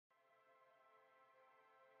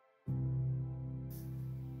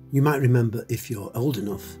You might remember, if you're old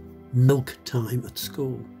enough, milk time at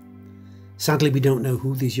school. Sadly, we don't know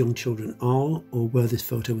who these young children are or where this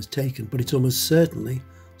photo was taken, but it's almost certainly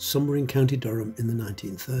somewhere in County Durham in the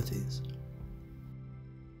 1930s.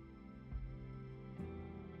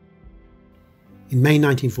 In May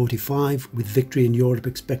 1945, with victory in Europe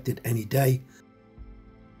expected any day,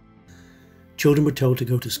 children were told to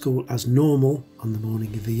go to school as normal on the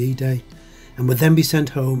morning of VE Day and would then be sent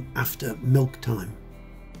home after milk time.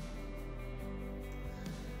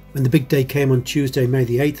 When the big day came on Tuesday, May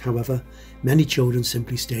the 8th, however, many children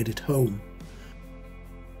simply stayed at home,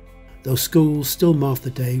 though schools still marked the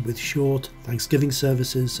day with short Thanksgiving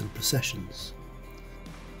services and processions.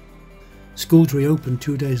 Schools reopened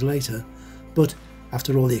 2 days later, but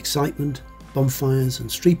after all the excitement, bonfires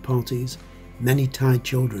and street parties, many tired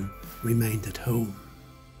children remained at home.